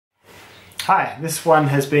Hi, this one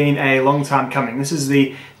has been a long time coming. This is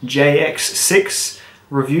the JX6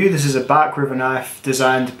 review. This is a Bark River knife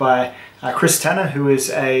designed by Chris Tanner, who is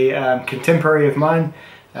a contemporary of mine,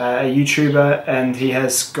 a YouTuber, and he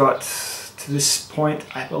has got, to this point,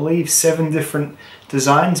 I believe 7 different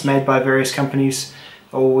designs made by various companies,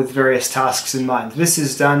 all with various tasks in mind. This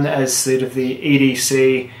is done as sort of the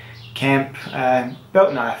EDC camp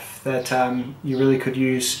belt knife that you really could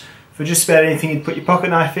use for just about anything you'd put your pocket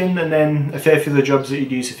knife in, and then a fair few of the jobs that you'd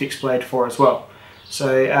use a fixed blade for as well.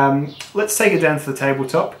 So let's take it down to the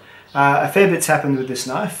tabletop. A fair bit's happened with this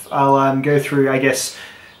knife. I'll go through, I guess,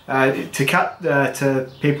 to cut to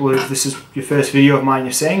people if this is your first video of mine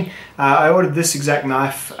you're seeing. I ordered this exact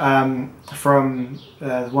knife from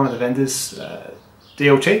one of the vendors,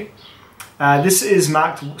 DLT. This is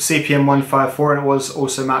marked CPM 154 and it was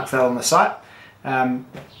also marked that on the site.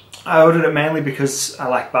 I ordered it mainly because I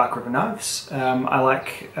like Bark River knives. I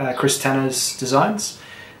like Chris Tanner's designs,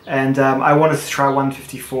 and I wanted to try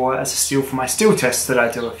 154 as a steel for my steel tests that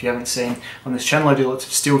I do. If you haven't seen on this channel, I do lots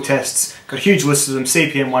of steel tests. Got a huge list of them.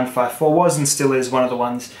 CPM 154 was and still is one of the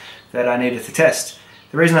ones that I needed to test.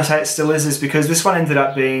 The reason I say it still is because this one ended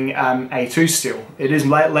up being A2 steel. It is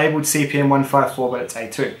labelled CPM 154, but it's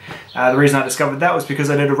A2. The reason I discovered that was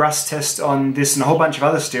because I did a rust test on this and a whole bunch of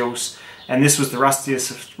other steels, and this was the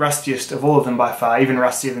rustiest of all of them by far, even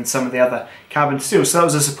rustier than some of the other carbon steels. So that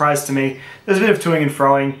was a surprise to me. There's a bit of toing and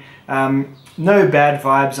froing. No bad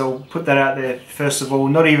vibes, I'll put that out there first of all,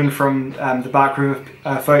 not even from the Bark River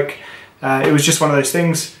folk. It was just one of those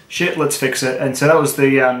things, shit, let's fix it. And so that was the,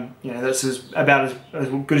 you know, that's about as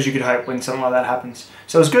good as you could hope when something like that happens.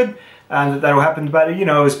 So it was good that all happened, but you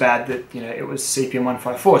know, it was bad that, you know, it was CPM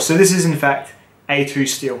 154. So this is in fact A2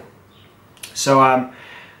 steel. So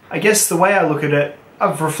I guess the way I look at it,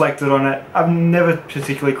 I've reflected on it, I'm never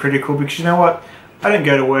particularly critical because you know what, I don't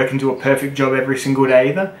go to work and do a perfect job every single day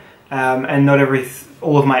either. And not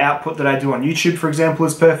all of my output that I do on YouTube, for example,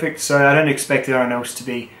 is perfect, so I don't expect anyone else to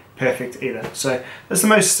be perfect either. So that's the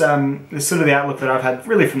most, that's sort of the outlook that I've had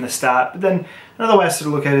really from the start. But then another way I sort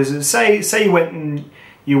of look at it is, say you went and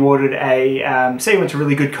you ordered say you went to a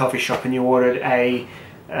really good coffee shop and you ordered a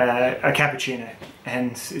cappuccino,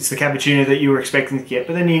 and it's the cappuccino that you were expecting to get,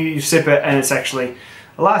 but then you sip it and it's actually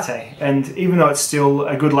a latte, and even though it's still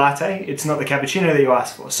a good latte, it's not the cappuccino that you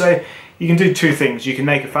asked for. So you can do two things. You can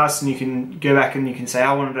make a fuss and you can go back and you can say,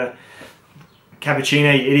 I wanted a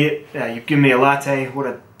cappuccino, you idiot, you've given me a latte, what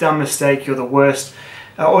a dumb mistake, you're the worst.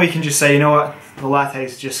 Or you can just say, you know what, the latte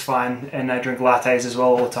is just fine, and I drink lattes as well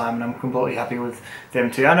all the time and I'm completely happy with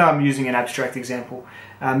them too. I know I'm using an abstract example,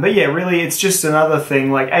 but yeah, really it's just another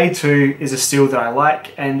thing. Like A2 is a steel that I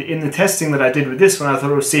like, and in the testing that I did with this one, I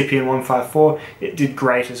thought it was CPM 154, it did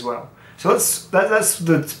great as well. So that's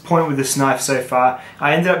the point with this knife so far.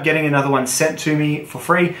 I ended up getting another one sent to me for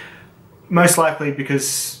free, most likely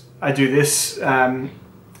because I do this,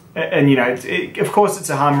 and you know, of course it's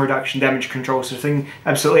a harm reduction, damage control sort of thing,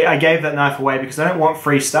 absolutely. I gave that knife away because I don't want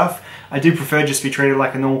free stuff. I do prefer just to be treated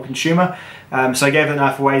like a normal consumer. So I gave that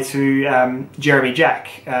knife away to Jeremy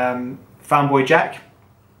Jack, Farm Boy Jack,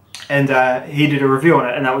 and he did a review on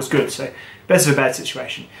it, and that was good. So best of a bad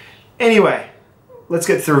situation. Anyway, let's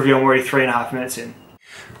get to the review. I'm already 3.5 minutes in.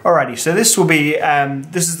 Alrighty, so this will be,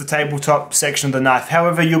 this is the tabletop section of the knife.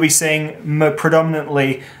 However, you'll be seeing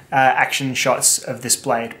predominantly action shots of this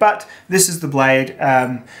blade. But this is the blade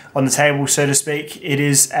on the table, so to speak. It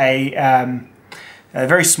is a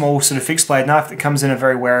very small sort of fixed blade knife that comes in a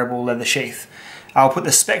very wearable leather sheath. I'll put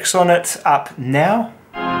the specs on it up now.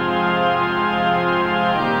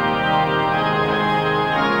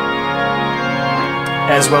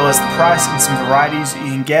 As well as the price and some varieties that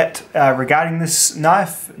you can get regarding this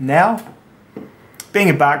knife now. Being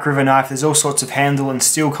a Bark River knife, there's all sorts of handle and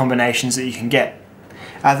steel combinations that you can get.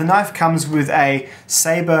 The knife comes with a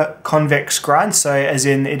saber convex grind, so as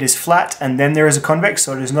in it is flat and then there is a convex,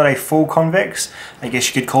 so it is not a full convex. I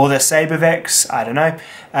guess you could call it a saber vex, I don't know.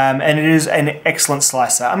 And it is an excellent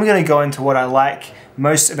slicer. I'm going to go into what I like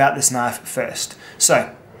most about this knife first.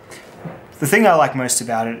 So, the thing I like most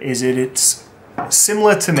about it is that it's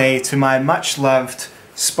similar to me to my much loved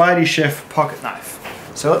Spidey Chef pocket knife.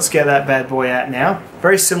 So let's get that bad boy out now.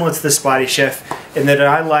 Very similar to the Spidey Chef in that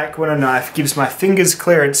I like when a knife gives my fingers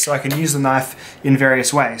clearance so I can use the knife in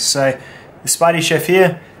various ways. So the Spidey Chef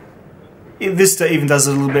here, this even does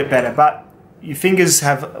it a little bit better, but your fingers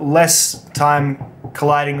have less time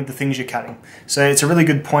colliding with the things you're cutting. So it's a really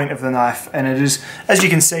good point of the knife, and it is, as you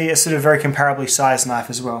can see, a sort of very comparably sized knife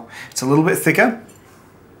as well. It's a little bit thicker,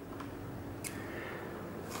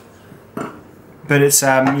 but it's you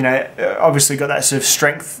know, obviously got that sort of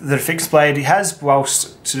strength that a fixed blade has,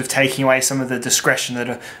 whilst sort of taking away some of the discretion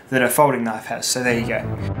that a folding knife has. So there you go.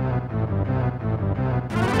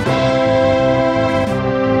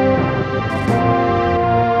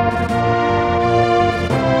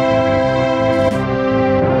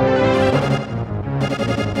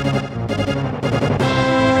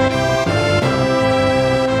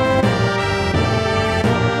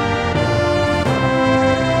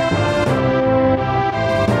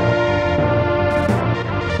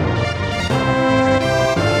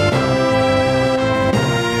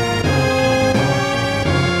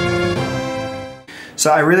 So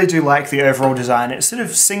I really do like the overall design. It sort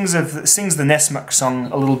of sings the Nessmuk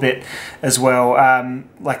song a little bit as well,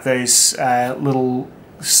 like those little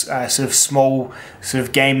sort of small sort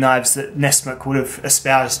of game knives that Nessmuk would have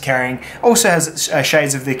espoused carrying. Also has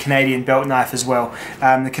shades of the Canadian belt knife as well.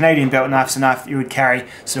 The Canadian belt knife is a knife that you would carry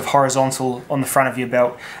sort of horizontal on the front of your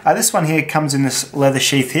belt. This one here comes in this leather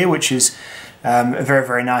sheath here, which is a very,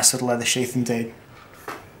 very nice little leather sheath indeed.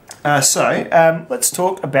 Let's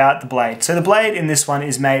talk about the blade. So the blade in this one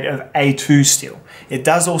is made of A2 steel. It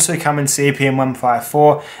does also come in CPM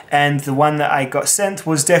 154, and the one that I got sent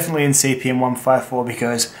was definitely in CPM 154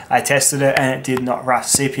 because I tested it and it did not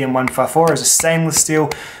rust. CPM 154 is a stainless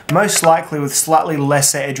steel, most likely with slightly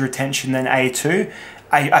lesser edge retention than A2.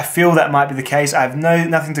 I feel that might be the case. I have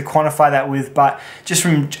nothing to quantify that with, but just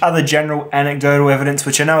from other general anecdotal evidence,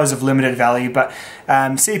 which I know is of limited value, but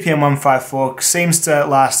CPM 154 seems to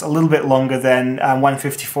last a little bit longer than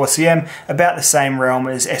 154 cm, about the same realm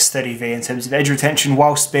as S30V in terms of edge retention,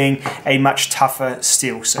 whilst being a much tougher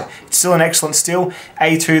steel. So it's still an excellent steel.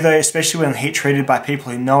 A2 though, especially when heat treated by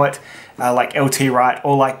people who know it, like LT Wright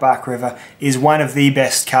or like Bark River, is one of the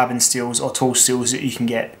best carbon steels or tool steels that you can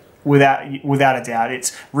get. Without a doubt.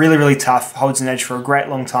 It's really, really tough, holds an edge for a great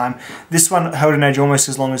long time. This one held an edge almost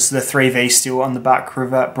as long as the 3V steel on the Bark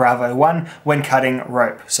River Bravo 1 when cutting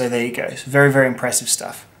rope. So there you go. It's very, very impressive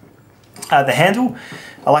stuff. The handle,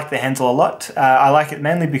 I like the handle a lot. I like it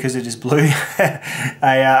mainly because it is blue.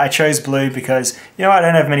 I chose blue because, you know, I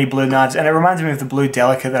don't have many blue knives, and it reminds me of the blue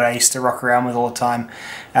Delica that I used to rock around with all the time.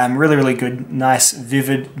 Really, really good, nice,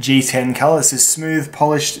 vivid G10 colour. This is smooth,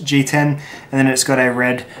 polished G10, and then it's got a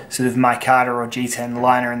red sort of micarta or G10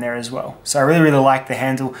 liner in there as well. So I really, really like the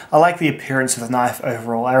handle. I like the appearance of the knife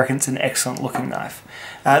overall. I reckon it's an excellent looking knife.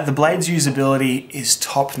 The blade's usability is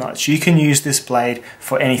top notch. You can use this blade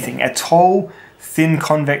for anything. A tall, thin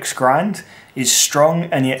convex grind is strong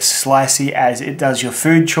and yet slicey as it does your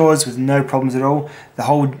food chores with no problems at all. The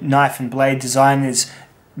whole knife and blade design is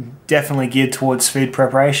definitely geared towards food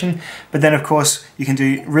preparation, but then of course you can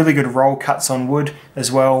do really good roll cuts on wood as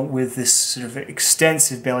well with this sort of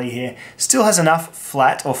extensive belly here. Still has enough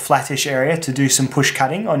flat or flattish area to do some push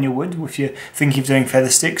cutting on your wood if you're thinking of doing feather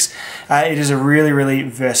sticks. It is a really, really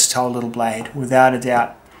versatile little blade, without a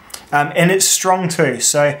doubt. And it's strong too,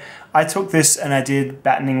 so I took this and I did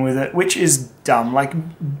battening with it, which is dumb. Like,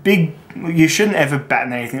 you shouldn't ever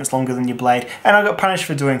batten anything that's longer than your blade, and I got punished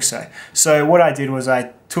for doing so. So what I did was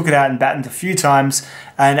I took it out and battened a few times,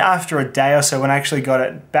 and after a day or so when I actually got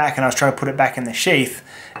it back and I was trying to put it back in the sheath,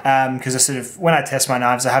 because I sort of, when I test my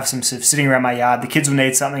knives, I have some sort of sitting around my yard. The kids will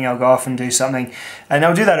need something, I'll go off and do something, and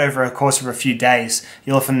I'll do that over a course of a few days.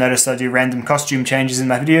 You'll often notice I do random costume changes in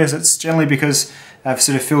my videos. It's generally because I've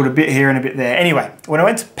sort of filled a bit here and a bit there. Anyway, when I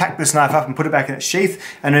went to pack this knife up and put it back in its sheath,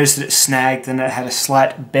 I noticed that it snagged and it had a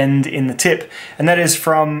slight bend in the tip. And that is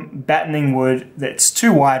from battening wood that's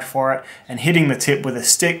too wide for it and hitting the tip with a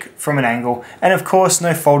stick from an angle. And of course,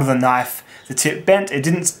 no fault of the knife. The tip bent, it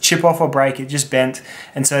didn't chip off or break, it just bent.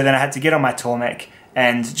 And so then I had to get on my Tormek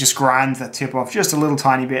and just grind the tip off just a little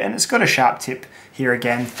tiny bit. And it's got a sharp tip here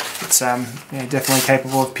again. It's you know, definitely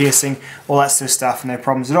capable of piercing, all that sort of stuff, no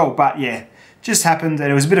problems at all. But yeah, just happened,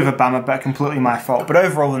 and it was a bit of a bummer, but completely my fault. But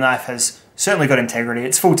overall, the knife has certainly got integrity.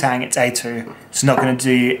 It's full tang, it's A2. It's not going to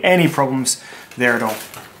do you any problems there at all.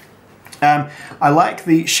 I like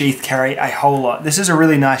the sheath carry a whole lot. This is a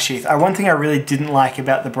really nice sheath. One thing I really didn't like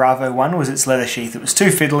about the Bravo one was its leather sheath. It was too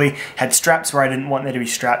fiddly, had straps where I didn't want there to be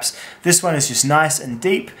straps. This one is just nice and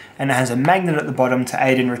deep, and it has a magnet at the bottom to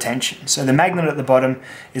aid in retention. So the magnet at the bottom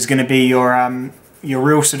is going to be your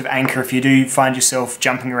real sort of anchor if you do find yourself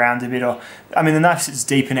jumping around a bit, or, I mean, the knife sits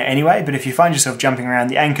deep in it anyway, but if you find yourself jumping around,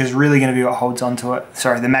 the anchor is really going to be what holds onto it.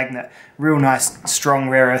 Sorry, the magnet. Real nice, strong,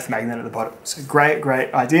 rare earth magnet at the bottom. So great,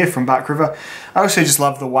 great idea from Bark River. I also just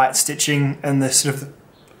love the white stitching and the sort of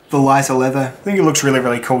the lighter leather. I think it looks really,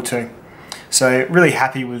 really cool too. So really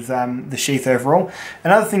happy with the sheath overall.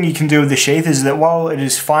 Another thing you can do with the sheath is that while it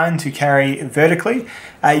is fine to carry vertically,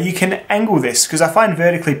 you can angle this, because I find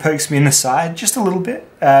vertically pokes me in the side just a little bit.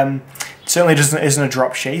 Certainly isn't a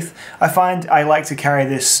drop sheath. I find I like to carry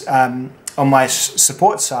this on my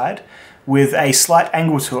support side with a slight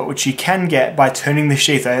angle to it, which you can get by turning the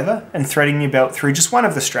sheath over and threading your belt through just one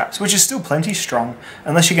of the straps, which is still plenty strong,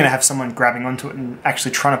 unless you're going to have someone grabbing onto it and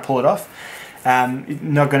actually trying to pull it off.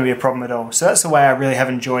 Not going to be a problem at all. So that's the way I really have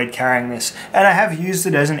enjoyed carrying this, and I have used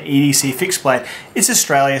it as an EDC fixed blade. It's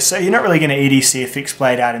Australia, so you're not really going to EDC a fixed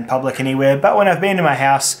blade out in public anywhere, but when I've been to my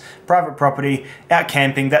house, private property, out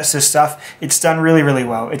camping, that sort of stuff, it's done really, really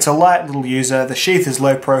well. It's a light little user, the sheath is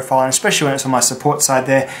low profile, and especially when it's on my support side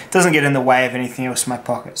there, it doesn't get in the way of anything else in my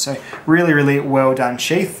pocket. So really, really well done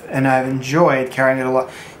sheath, and I've enjoyed carrying it a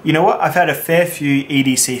lot. You know what, I've had a fair few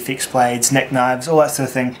EDC fixed blades, neck knives, all that sort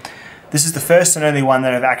of thing. This is the first and only one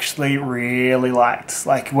that I've actually really liked.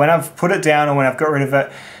 Like when I've put it down or when I've got rid of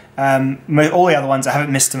it, all the other ones I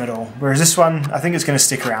haven't missed them at all. Whereas this one, I think it's going to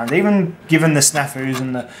stick around. Even given the snafus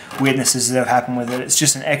and the weirdnesses that have happened with it, it's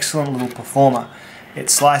just an excellent little performer. It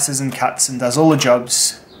slices and cuts and does all the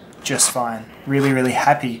jobs just fine. Really, really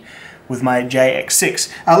happy with my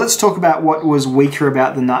JX6. Let's talk about what was weaker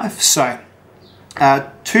about the knife. So,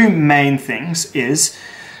 two main things is,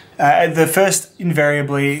 the first,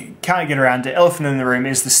 invariably, can't get around it, elephant in the room,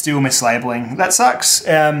 is the steel mislabeling. That sucks,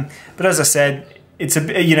 but as I said, it's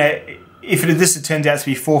a, you know, if this had turned out to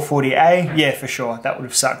be 440A, yeah, for sure, that would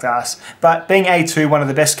have sucked ass. But being A2, one of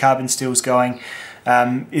the best carbon steels going,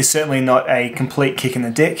 is certainly not a complete kick in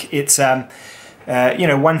the dick. It's, you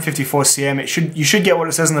know, 154 cm. You should get what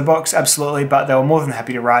it says in the box, absolutely, but they were more than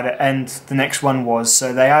happy to write it, and the next one was.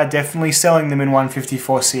 So they are definitely selling them in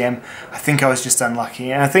 154 cm. I think I was just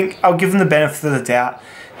unlucky, and I think I'll give them the benefit of the doubt.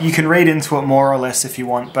 You can read into it more or less if you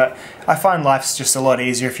want, but I find life's just a lot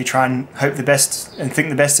easier if you try and hope the best and think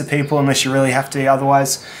the best of people, unless you really have to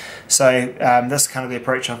otherwise. So that's kind of the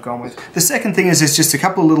approach I've gone with. The second thing is there's just a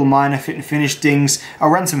couple of little minor fit and finish dings. I'll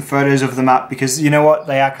run some photos of them up because you know what,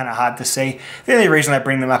 they are kind of hard to see. The only reason I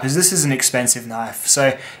bring them up is this is an expensive knife.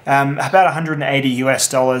 So about 180 US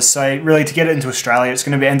dollars. So really to get it into Australia, it's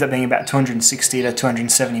going to end up being about 260 to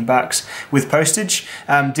 270 bucks with postage.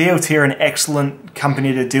 DLT are an excellent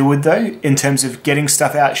company to deal with though, in terms of getting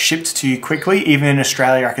stuff out shipped to you quickly. Even in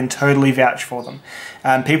Australia, I can totally vouch for them.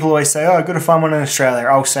 People always say, oh, I've got to find one in Australia.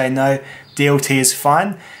 I'll say no, DLT is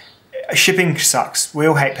fine. Shipping sucks. We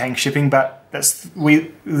all hate paying shipping, but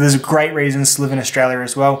there's great reasons to live in Australia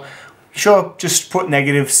as well. Sure, just put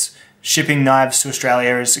negatives. Shipping knives to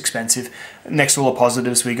Australia is expensive. Next to all the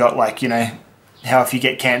positives, we got, like, you know, how if you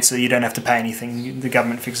get cancer, you don't have to pay anything. The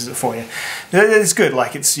government fixes it for you. It's good.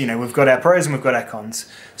 Like, it's, you know, we've got our pros and we've got our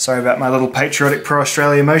cons. Sorry about my little patriotic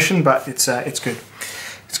pro-Australia motion, but it's good.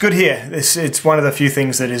 It's good here. It's one of the few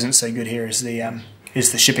things that isn't so good here is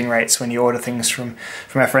the shipping rates when you order things from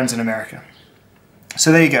our friends in America.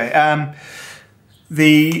 So there you go.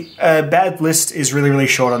 The bad list is really, really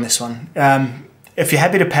short on this one. If you're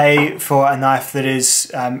happy to pay for a knife that is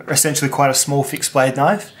essentially quite a small fixed blade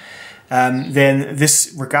knife, then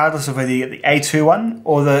this, regardless of whether you get the A2 one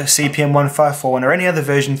or the CPM 154 one or any other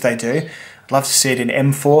versions they do, I'd love to see it in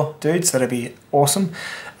M4 dudes, that'd be awesome.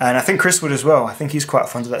 And I think Chris would as well. I think he's quite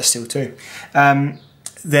fond of that steel too.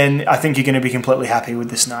 Then I think you're going to be completely happy with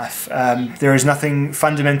this knife. There is nothing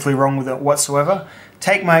fundamentally wrong with it whatsoever.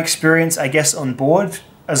 Take my experience, I guess, on board,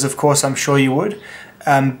 as of course I'm sure you would.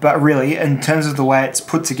 But really, in terms of the way it's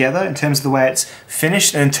put together, in terms of the way it's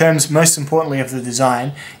finished, and in terms, most importantly, of the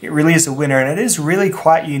design, it really is a winner, and it is really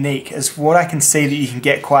quite unique, as what I can see that you can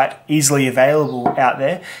get quite easily available out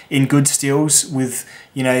there in good steels with,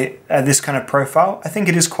 you know, this kind of profile. I think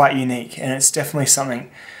it is quite unique, and it's definitely something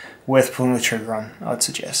worth pulling the trigger on, I would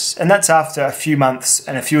suggest. And that's after a few months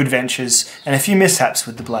and a few adventures and a few mishaps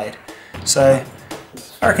with the blade. So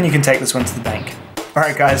I reckon you can take this one to the bank.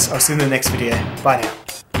 Alright guys, I'll see you in the next video. Bye now.